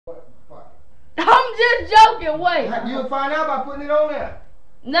I'm just joking. Wait. You'll find out by putting it on there.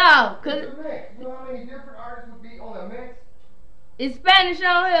 No, cause it's a mix. You know how many different artists would be on a mix? It's Spanish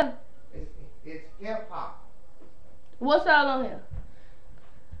on here. It's hip hop. What's all on here?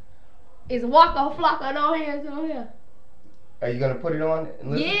 Is Waka Flocka on here? It's on here. Are you gonna put it on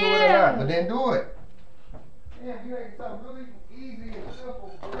and listen to it or not? But then do it. Yeah, you make something really easy and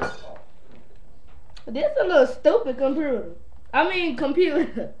simple for yourself. This is a little stupid computer. I mean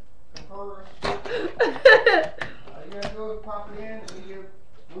computer. All you gotta do is pop it in and you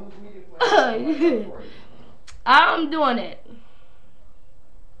move media player. I'm doing it.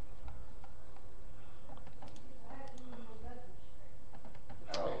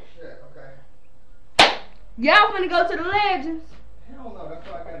 Oh shit, okay. Y'all finna go to the Legends. Hell no, that's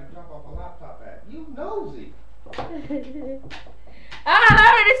why I gotta jump off a laptop at. You nosy. I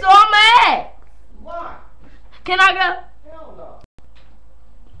heard it, so I'm mad. Why? Can I go? Hell no.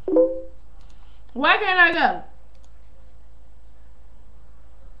 Where can I go?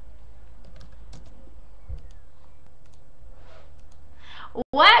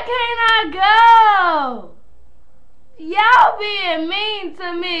 Where can I go? Y'all being mean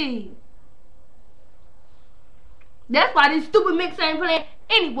to me. That's why this stupid mix ain't playing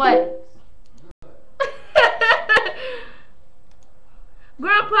anyways.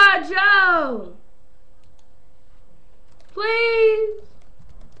 Grandpa Joe. Please.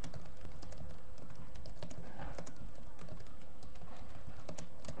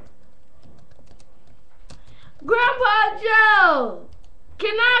 Grandpa Joe.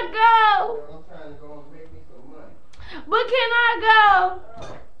 Can I go? I'm trying to go and make me some money. But can I go?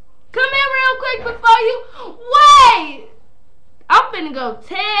 Come here real quick before you... Wait! I'm finna go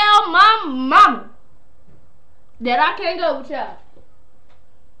tell my mama that I can't go with y'all.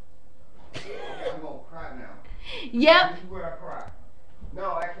 Okay, I'm gonna cry now. Yep. This is where I cry.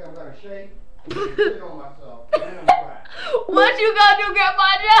 No, actually I'm gonna shake and shit on myself and then I'm cry. What you gonna do, Grandpa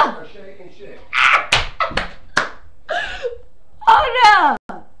Joe? I'm gonna shake and shit. Oh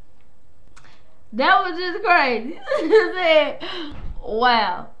no! That was just crazy.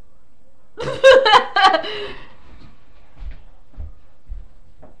 Wow.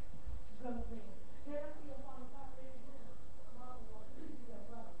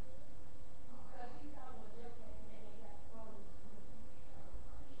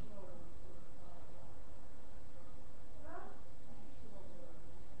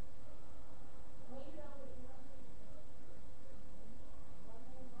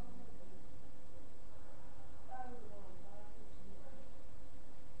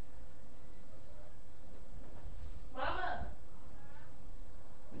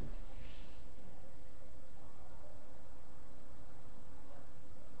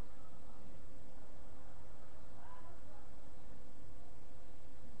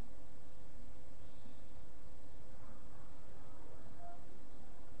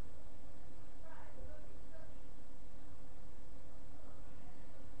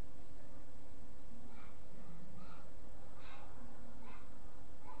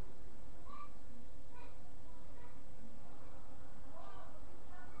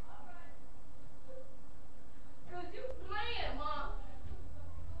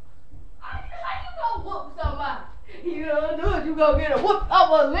 You don't do it, you gonna get a whoop of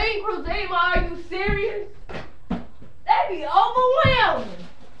a Land Cruiser. Are you serious? That'd be overwhelming.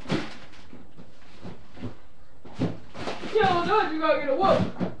 You don't do it, you gonna get a whoop.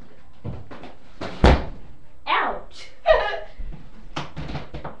 Ouch.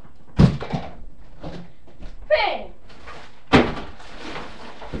 Bang.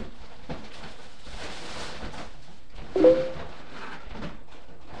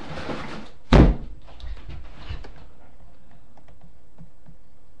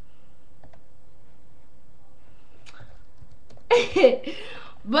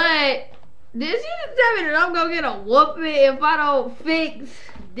 But did you just tell me that I'm gonna get a whooping if I don't fix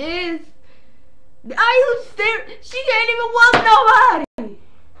this? Are you serious? She can't even whoop nobody.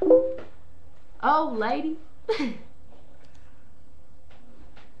 Oh, lady.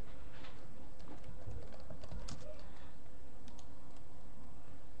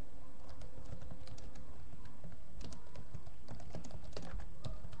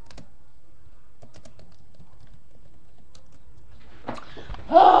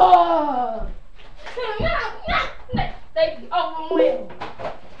 Oh, they be overwhelmed.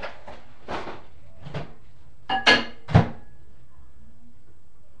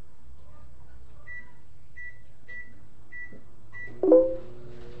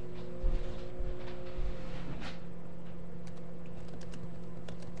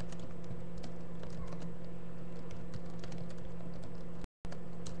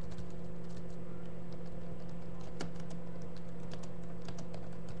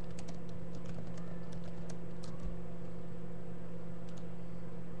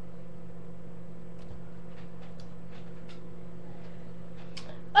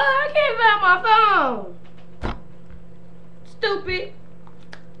 Oh, I can't find my phone. Stupid.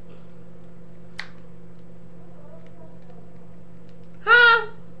 Huh?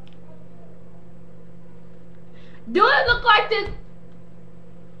 Do it look like this?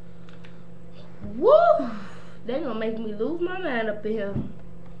 Woo! They gonna make me lose my mind up in here.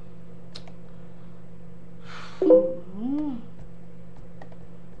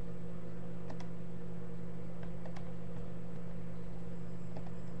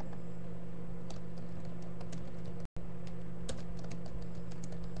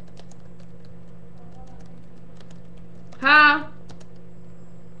 Huh?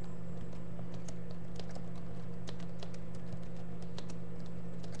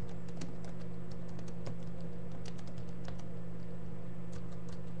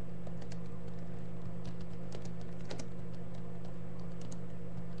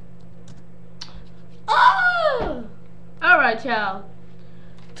 Oh! Alright, y'all.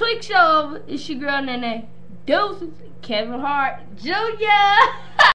 Tweak Show is your girl Nene. Deuces, Kevin Hart Jr.